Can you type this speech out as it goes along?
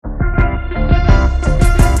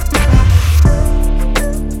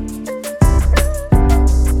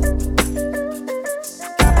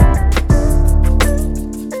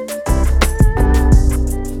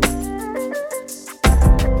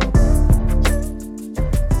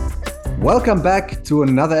Welcome back to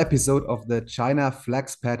another episode of the China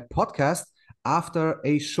FlexPad podcast after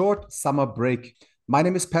a short summer break. My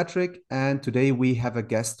name is Patrick, and today we have a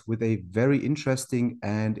guest with a very interesting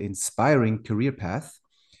and inspiring career path.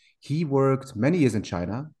 He worked many years in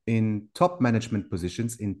China in top management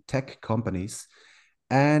positions in tech companies,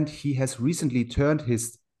 and he has recently turned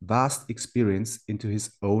his vast experience into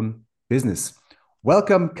his own business.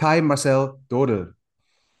 Welcome, Kai-Marcel Dodel.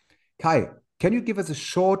 Kai, can you give us a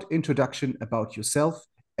short introduction about yourself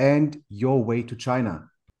and your way to China?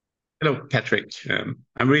 Hello, Patrick.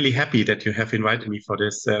 I'm really happy that you have invited me for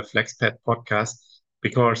this FlexPad podcast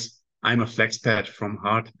because I'm a FlexPad from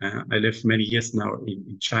heart. I live many years now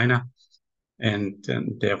in China, and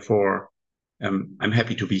therefore I'm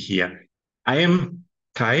happy to be here. I am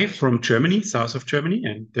Kai from Germany, south of Germany,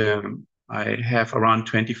 and I have around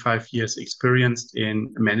 25 years experience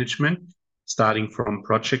in management, starting from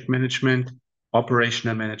project management,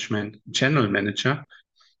 operational management, general manager.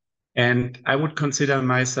 And I would consider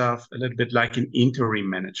myself a little bit like an interim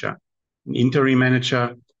manager. An interim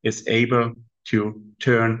manager is able to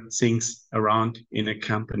turn things around in a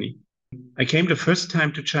company. I came the first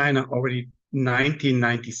time to China already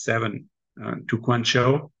 1997 to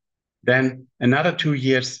Guangzhou. Then another 2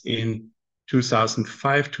 years in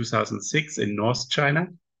 2005, 2006 in North China.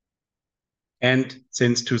 And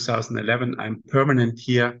since 2011, I'm permanent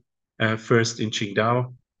here, first in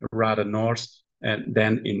Qingdao, rather north, and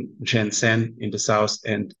then in Shenzhen in the south,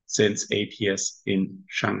 and since 8 years in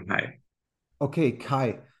Shanghai. Okay,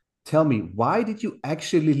 Kai, tell me, why did you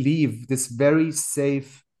actually leave this very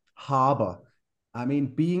safe harbor? I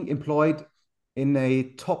mean, being employed in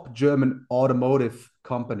a top German automotive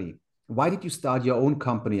company. Why did you start your own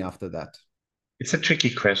company after that? It's a tricky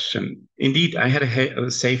question. Indeed, I had a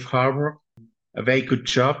safe harbor, a very good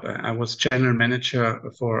job. I was general manager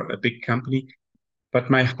for a big company, but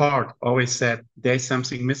my heart always said there's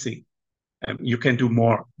something missing. You can do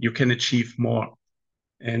more, you can achieve more.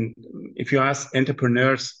 And if you ask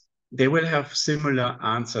entrepreneurs, they will have similar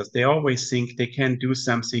answers. They always think they can do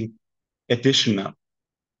something additional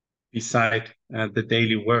beside the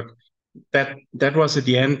daily work. That was at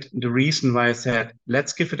the end the reason why I said,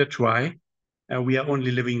 let's give it a try. We are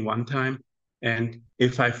only living one time. And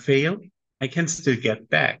if I fail, I can still get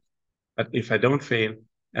back. But if I don't fail,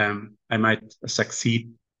 I might succeed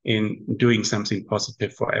in doing something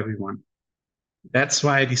positive for everyone. That's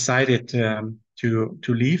why I decided to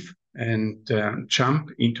leave and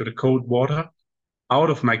jump into the cold water, out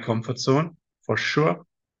of my comfort zone for sure.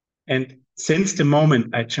 And since the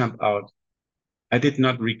moment I jumped out, I did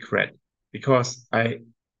not regret because I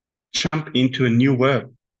jumped into a new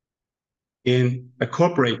world. In a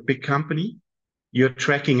corporate big company, you're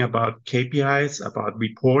tracking about KPIs, about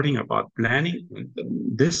reporting, about planning,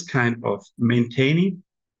 this kind of maintaining.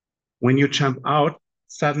 When you jump out,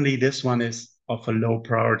 suddenly this one is of a low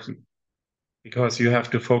priority because you have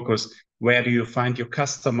to focus where do you find your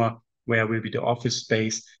customer, where will be the office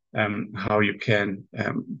space, how you can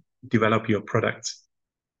develop your products.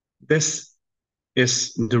 This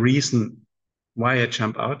is the reason why I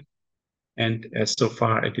jump out. And so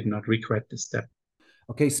far, I did not regret this step.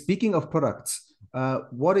 Okay, speaking of products,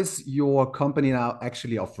 what is your company now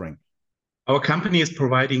actually offering? Our company is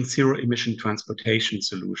providing zero emission transportation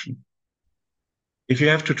solution. If you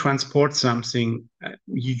have to transport something,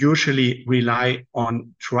 you usually rely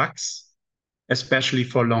on trucks, especially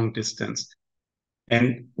for long distance.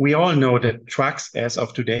 And we all know that trucks, as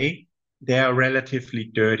of today, they are relatively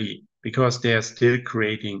dirty because they are still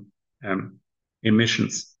creating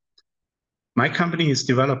emissions. My company is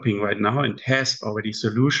developing right now and has already a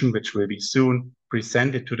solution which will be soon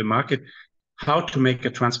presented to the market, how to make a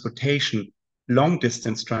transportation, long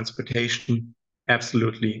distance transportation,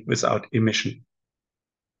 absolutely without emission.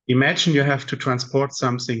 Imagine you have to transport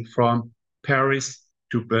something from Paris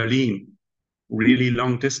to Berlin, really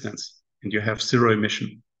long distance, and you have zero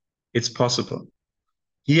emission. It's possible.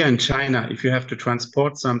 Here in China, if you have to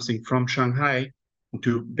transport something from Shanghai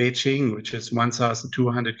to Beijing, which is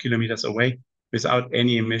 1,200 kilometers away, without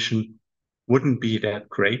any emission, wouldn't be that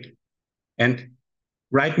great. And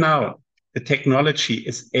right now, the technology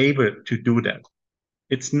is able to do that.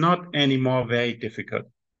 It's not anymore very difficult.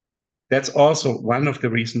 That's also one of the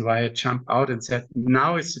reasons why I jumped out and said,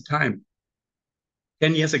 now is the time.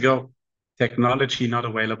 10 years ago, technology not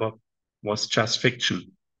available was just fiction.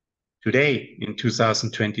 Today, in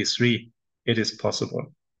 2023, it is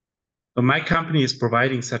possible. So my company is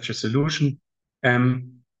providing such a solution.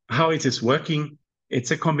 How it is working,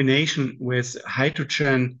 it's a combination with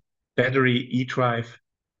hydrogen, battery, e-drive,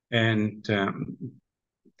 and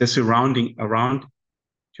the surrounding around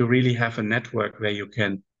to really have a network where you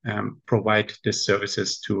can provide the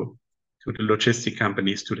services to the logistic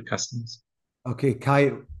companies, to the customers. Okay,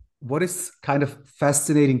 Kai, what is kind of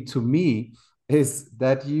fascinating to me is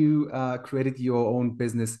that you created your own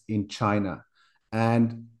business in China.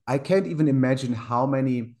 And I can't even imagine how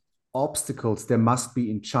many obstacles there must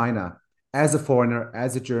be in China as a foreigner,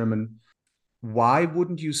 as a German. Why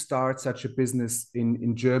wouldn't you start such a business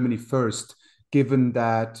in Germany first, given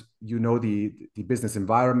that you know the business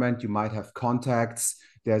environment, you might have contacts,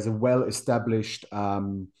 there's a well-established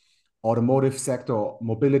automotive sector,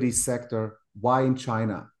 mobility sector. Why in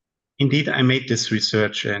China? Indeed, I made this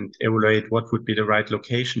research and evaluate what would be the right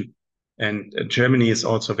location. And Germany is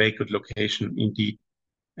also a very good location indeed.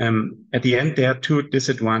 At the end, there are two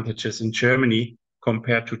disadvantages in Germany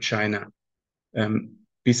compared to China.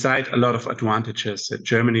 Beside a lot of advantages,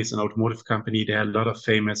 Germany is an automotive company. There are a lot of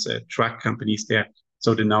famous truck companies there.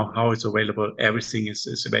 So the know-how is available. Everything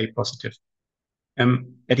is very positive.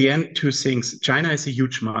 At the end, two things. China is a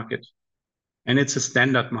huge market and it's a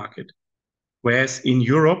standard market. Whereas in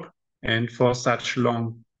Europe, and for such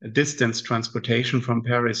long distance transportation from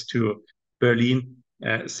Paris to Berlin,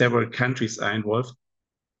 several countries are involved.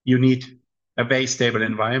 You need a very stable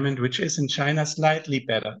environment, which is in China slightly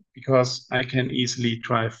better because I can easily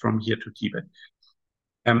drive from here to Tibet.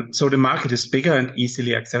 So the market is bigger and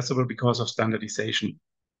easily accessible because of standardization.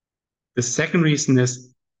 The second reason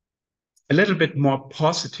is a little bit more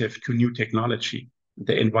positive to new technology,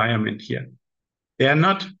 the environment here. They are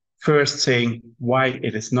not first saying why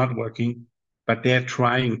it is not working, but they're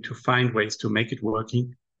trying to find ways to make it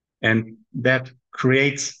working. And that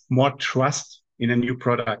creates more trust in a new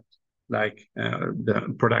product, like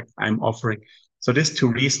the product I'm offering. So these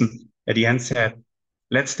two reasons at the end said,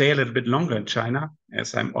 let's stay a little bit longer in China,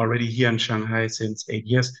 as I'm already here in Shanghai since 8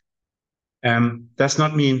 years. Does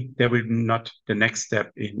not mean there will not the next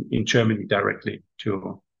step in Germany directly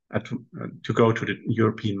to go to the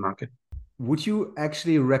European market. Would you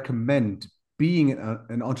actually recommend being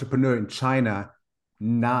an entrepreneur in China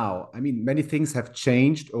now? I mean, many things have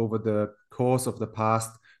changed over the course of the past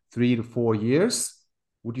 3 to 4 years.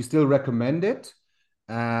 Would you still recommend it?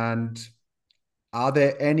 And are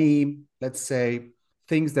there any, let's say,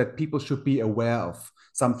 things that people should be aware of?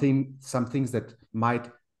 Some things that might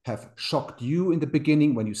have shocked you in the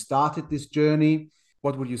beginning when you started this journey?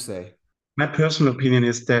 What would you say? My personal opinion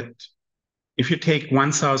is that if you take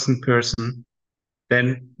 1,000 person,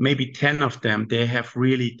 then maybe 10 of them, they have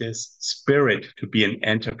really this spirit to be an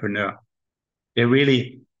entrepreneur. They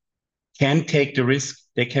really can take the risk.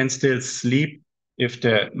 They can still sleep if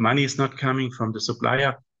the money is not coming from the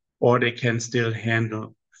supplier, or they can still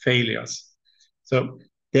handle failures. So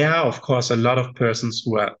there are, of course, a lot of persons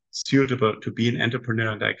who are suitable to be an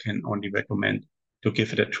entrepreneur, and I can only recommend to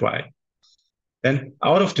give it a try. Then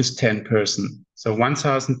out of this 10 person, so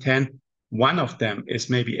 1,010, one of them is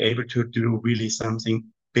maybe able to do really something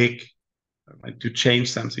big, to change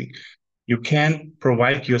something. You can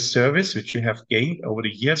provide your service, which you have gained over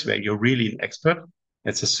the years, where you're really an expert.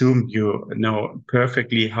 Let's assume you know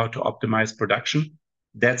perfectly how to optimize production.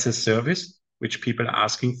 That's a service which people are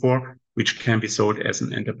asking for, which can be sold as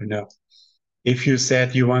an entrepreneur. If you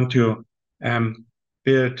said you want to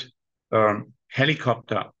build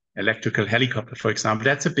helicopter, electrical helicopter, for example,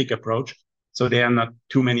 that's a big approach. So there are not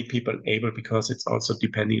too many people able because it's also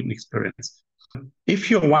depending on experience.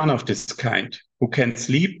 If you're one of this kind who can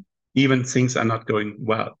sleep, even things are not going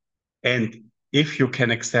well. And if you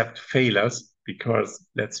can accept failures, because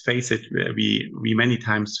let's face it, we many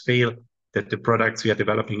times fail that the products we are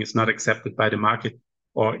developing is not accepted by the market,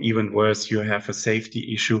 or even worse, you have a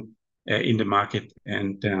safety issue in the market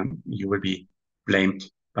and you will be blamed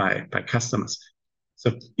by customers.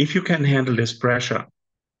 So if you can handle this pressure,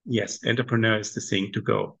 yes, entrepreneur is the thing to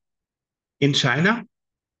go. In China,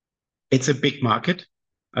 it's a big market.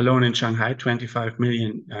 Alone in Shanghai, 25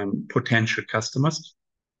 million potential customers.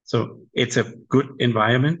 So it's a good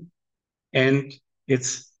environment and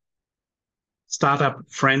it's startup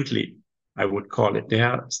friendly, I would call it. There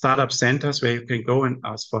are startup centers where you can go and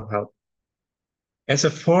ask for help. As a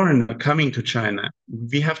foreigner coming to China,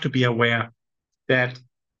 we have to be aware that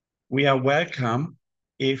we are welcome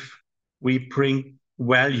if we bring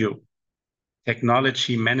value,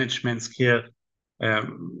 technology, management skill,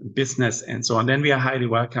 business, and so on. Then we are highly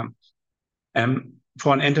welcome.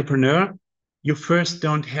 For an entrepreneur, you first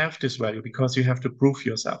don't have this value because you have to prove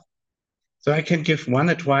yourself. So I can give one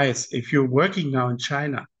advice. If you're working now in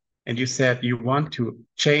China and you said you want to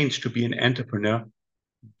change to be an entrepreneur,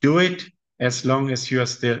 do it as long as you are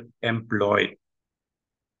still employed.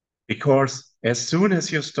 Because as soon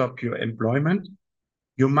as you stop your employment,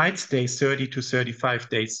 you might stay 30 to 35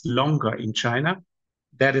 days longer in China,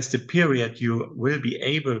 that is the period you will be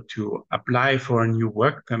able to apply for a new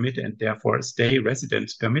work permit and therefore a stay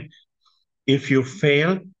residence permit. If you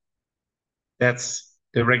fail, that's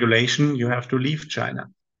the regulation, you have to leave China.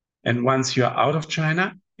 And once you're out of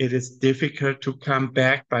China, it is difficult to come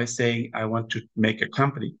back by saying, I want to make a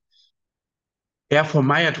company. Therefore,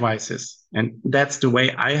 my advice is, and that's the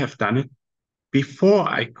way I have done it, before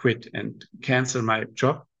I quit and cancel my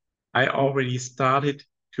job, I already started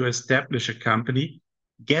to establish a company,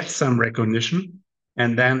 get some recognition,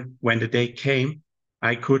 and then when the day came,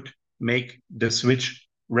 I could make the switch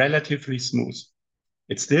relatively smooth.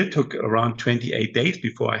 It still took around 28 days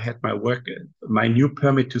before I had my new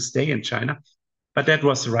permit to stay in China, but that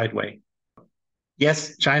was the right way.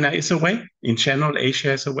 Yes, China is a way. In general,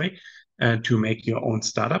 Asia is a way to make your own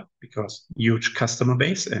startup because huge customer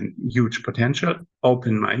base and huge potential,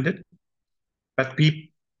 open-minded, but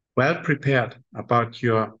be well prepared about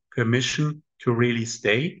your permission to really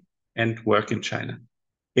stay and work in China.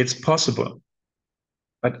 It's possible,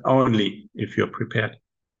 but only if you're prepared.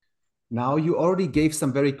 Now, you already gave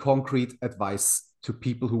some very concrete advice to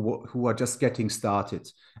people who are just getting started,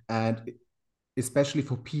 and especially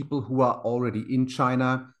for people who are already in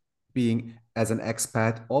China, being as an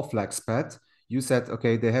expat or flexpat. You said,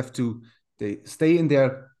 okay, they stay in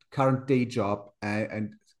their current day job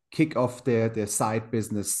and kick off their side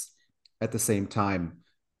business at the same time,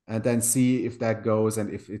 and then see if that goes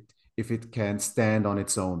and if it can stand on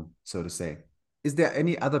its own, so to say. Is there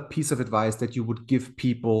any other piece of advice that you would give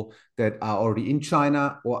people that are already in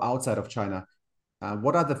China or outside of China?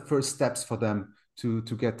 What are the first steps for them to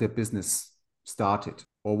get their business started,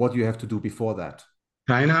 or what do you have to do before that?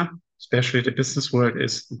 China, especially the business world,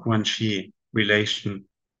 is guanxi, relationships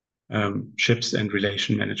and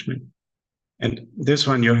relation management. And this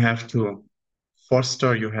one you have to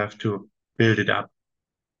foster, you have to build it up.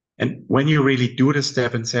 And when you really do the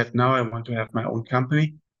step and said, now I want to have my own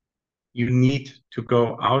company, you need to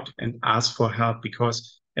go out and ask for help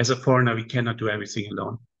because as a foreigner, we cannot do everything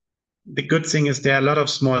alone. The good thing is there are a lot of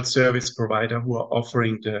small service providers who are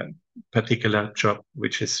offering the particular job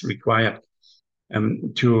which is required.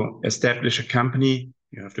 To establish a company,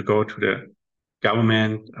 you have to go to the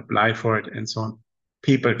government, apply for it, and so on.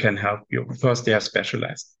 People can help you because they are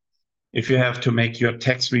specialized. If you have to make your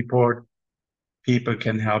tax report, people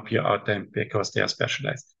can help you out there because they are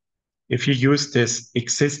specialized. If you use this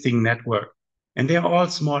existing network, and they are all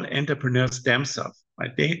small entrepreneurs themselves,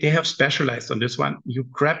 right? They have specialized on this one. You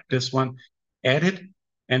grab this one, add it,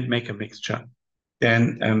 and make a mixture.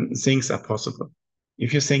 Then things are possible.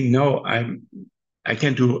 If you're saying, no, I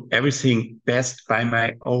can do everything best by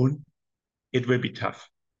my own, it will be tough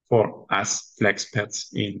for us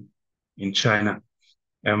flexpats in China.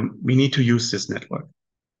 We need to use this network.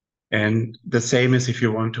 And the same is if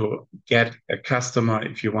you want to get a customer,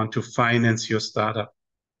 if you want to finance your startup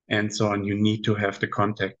and so on, you need to have the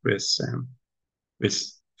contact with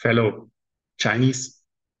fellow Chinese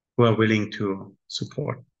who are willing to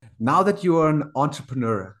support. Now that you are an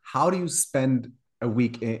entrepreneur, how do you spend a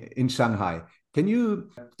week in Shanghai? Can you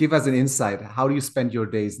give us an insight? How do you spend your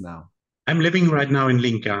days now? I'm living right now in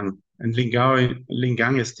Lingang, and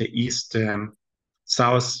Lingang is the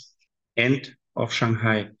south end of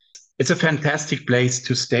Shanghai. It's a fantastic place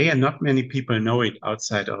to stay, and not many people know it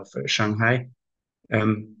outside of Shanghai.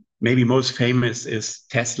 Maybe most famous is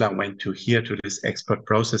Tesla went to here to this export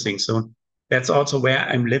processing zone. That's also where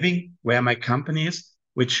I'm living, where my company is,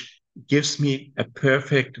 which gives me a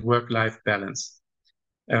perfect work-life balance.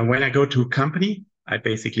 When I go to a company, I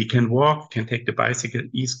basically can walk, can take the bicycle,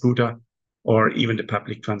 e-scooter, or even the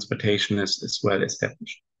public transportation is well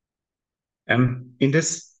established. In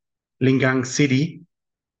this Lingang city,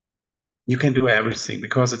 you can do everything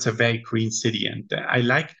because it's a very green city. And I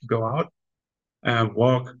like to go out,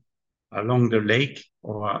 walk along the lake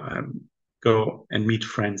or go and meet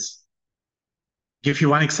friends. Give you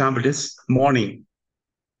one example. This morning,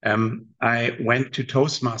 I went to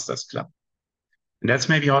Toastmasters Club. And that's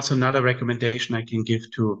maybe also another recommendation I can give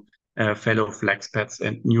to fellow flexpats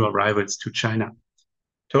and new arrivals to China.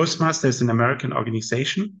 Toastmasters is an American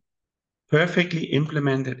organization, perfectly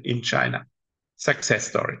implemented in China. Success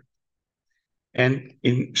story. And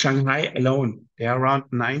in Shanghai alone, there are around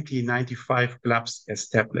 90, 95 clubs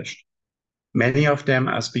established. Many of them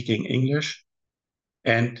are speaking English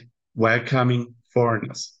and welcoming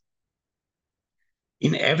foreigners.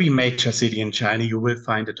 In every major city in China, you will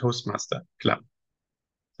find a Toastmaster club.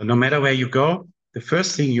 So no matter where you go, the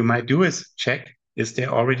first thing you might do is check, is there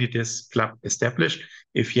already this club established?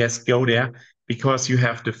 If yes, go there because you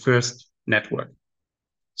have the first network.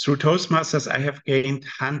 Through Toastmasters, I have gained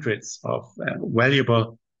hundreds of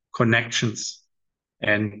valuable connections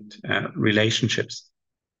and relationships.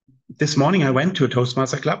 This morning I went to a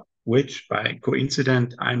Toastmaster club, which by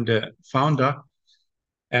coincidence I'm the founder.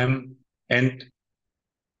 And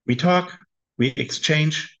we talk, we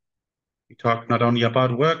exchange, we talk not only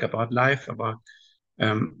about work, about life, about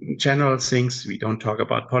general things. We don't talk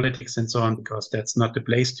about politics and so on because that's not the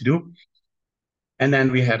place to do. And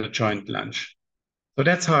then we had a joint lunch. So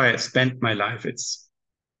that's how I spent my life. It's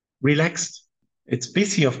relaxed. It's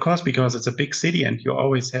busy, of course, because it's a big city and you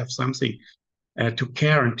always have something to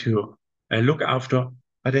care and to look after.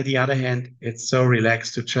 But at the other hand, it's so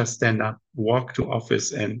relaxed to just stand up, walk to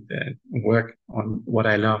office and work on what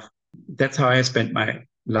I love. That's how I spent my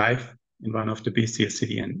life in one of the busiest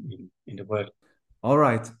cities in the world. All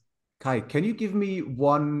right. Kai, can you give me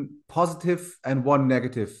one positive and one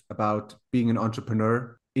negative about being an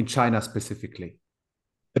entrepreneur in China specifically?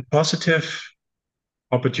 The positive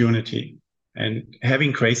opportunity and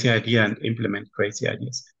having crazy idea and implement crazy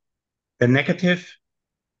ideas. The negative,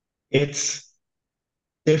 it's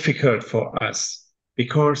difficult for us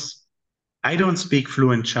because I don't speak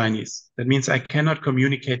fluent Chinese. That means I cannot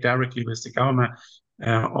communicate directly with the government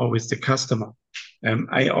or with the customer.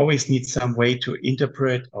 I always need some way to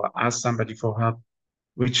interpret or ask somebody for help,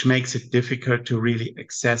 which makes it difficult to really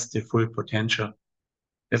access the full potential.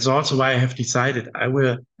 That's also why I have decided I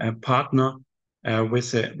will partner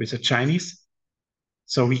with a Chinese.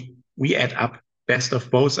 So we add up best of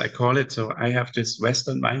both, I call it. So I have this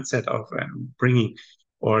Western mindset of bringing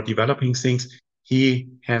or developing things. He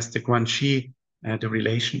has the Guanxi, the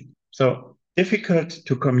relation. So difficult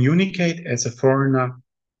to communicate as a foreigner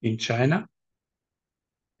in China.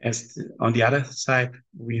 On the other side,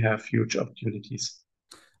 we have huge opportunities.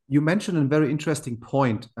 You mentioned a very interesting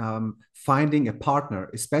point, finding a partner,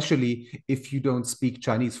 especially if you don't speak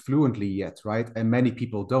Chinese fluently yet, right? And many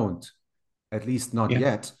people don't, at least not Yeah.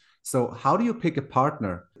 yet. So how do you pick a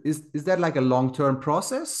partner? Is that like a long-term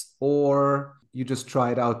process, or you just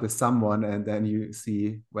try it out with someone and then you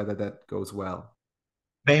see whether that goes well?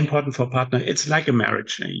 Very important for partner. It's like a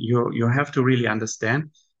marriage. You have to really understand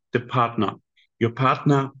the partner. Your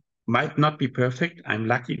partner might not be perfect. I'm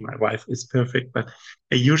lucky. My wife is perfect, but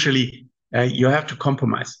usually you have to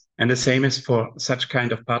compromise. And the same is for such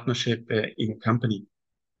kind of partnership in a company.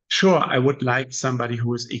 Sure, I would like somebody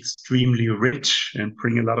who is extremely rich and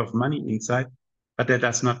bring a lot of money inside, but that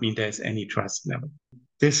does not mean there's any trust level.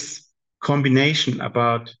 This combination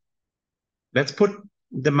about let's put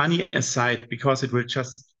the money aside because it will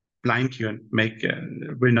just blind you and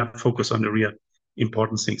will not focus on the real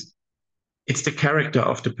important things. It's the character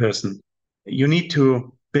of the person. You need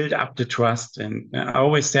to build up the trust. And I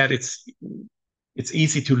always said it's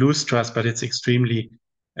easy to lose trust, but it's extremely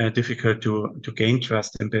difficult to gain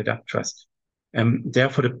trust and build up trust.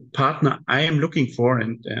 Therefore, the partner I am looking for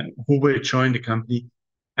and who will join the company,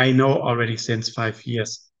 I know already since 5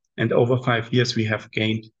 years. And over 5 years, we have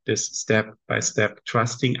gained this step by step,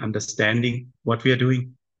 trusting, understanding what we are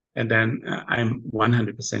doing. And then I'm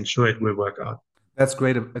 100% sure it will work out. That's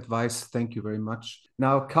great advice. Thank you very much.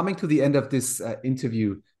 Now, coming to the end of this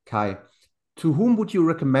interview, Kai, to whom would you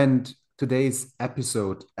recommend today's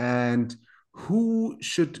episode, and who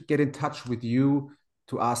should get in touch with you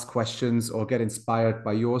to ask questions or get inspired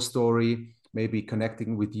by your story, maybe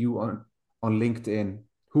connecting with you on LinkedIn?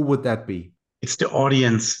 Who would that be? It's the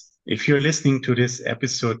audience. If you're listening to this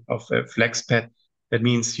episode of FlexPad, that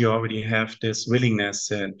means you already have this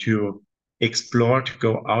willingness to explore, to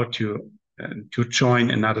go out to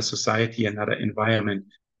join another society, another environment.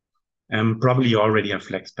 Probably you already have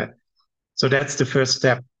FlexPad. So that's the first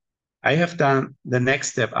step. I have done the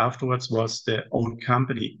next step afterwards was the own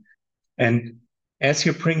company. And as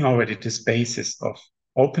you bring already this basis of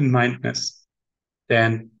open-mindedness,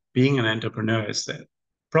 then being an entrepreneur is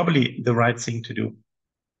probably the right thing to do.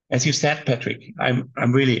 As you said, Patrick, I'm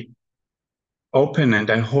really open and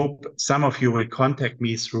I hope some of you will contact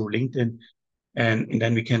me through LinkedIn and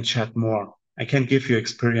then we can chat more. I can give you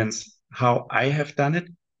experience how I have done it.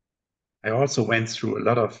 I also went through a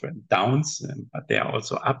lot of downs, but there are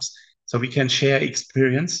also ups. So we can share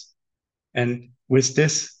experience. And with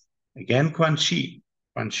this, again, Guanxi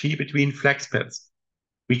between FlexPads,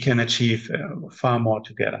 we can achieve far more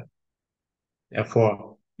together.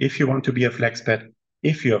 Therefore, if you want to be a FlexPad,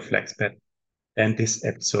 if you're a FlexPad, then this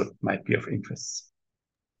episode might be of interest.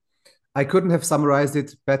 I couldn't have summarized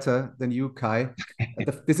it better than you, Kai.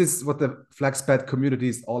 This is what the FlexPad community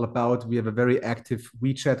is all about. We have a very active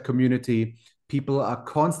WeChat community. People are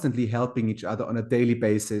constantly helping each other on a daily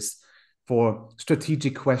basis for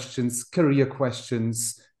strategic questions, career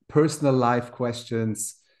questions, personal life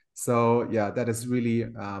questions. So yeah, that is really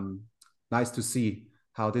nice to see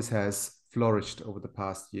how this has flourished over the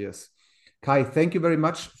past years. Kai, thank you very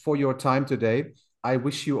much for your time today. I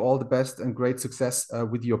wish you all the best and great success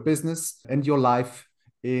with your business and your life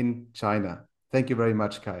in China. Thank you very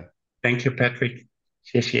much, Kai. Thank you, Patrick.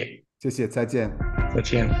 谢谢。谢谢，再见。再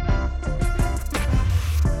见。